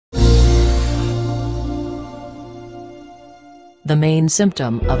The main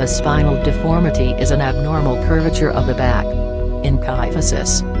symptom of a spinal deformity is an abnormal curvature of the back. In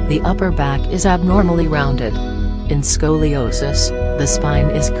kyphosis, the upper back is abnormally rounded. In scoliosis, the spine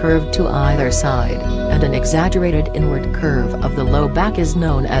is curved to either side, and an exaggerated inward curve of the low back is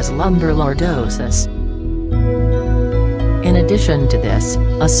known as lumbar lordosis. In addition to this,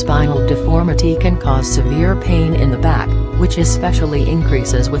 a spinal deformity can cause severe pain in the back, which especially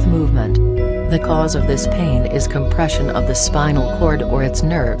increases with movement. The cause of this pain is compression of the spinal cord or its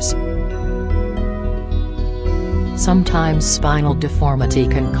nerves. Sometimes spinal deformity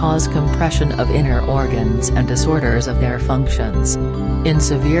can cause compression of inner organs and disorders of their functions. In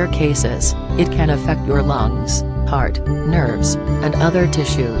severe cases, it can affect your lungs, heart, nerves, and other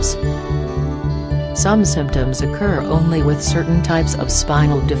tissues. Some symptoms occur only with certain types of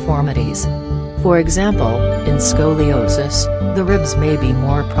spinal deformities. For example, in scoliosis, the ribs may be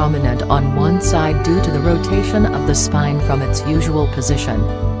more prominent on one side due to the rotation of the spine from its usual position.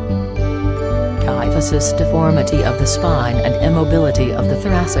 Kyphosis deformity of the spine and immobility of the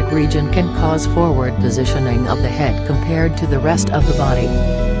thoracic region can cause forward positioning of the head compared to the rest of the body.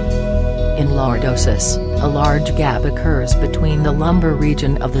 In lordosis, a large gap occurs between the lumbar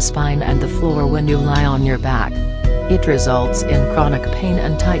region of the spine and the floor when you lie on your back. It results in chronic pain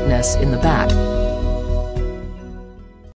and tightness in the back.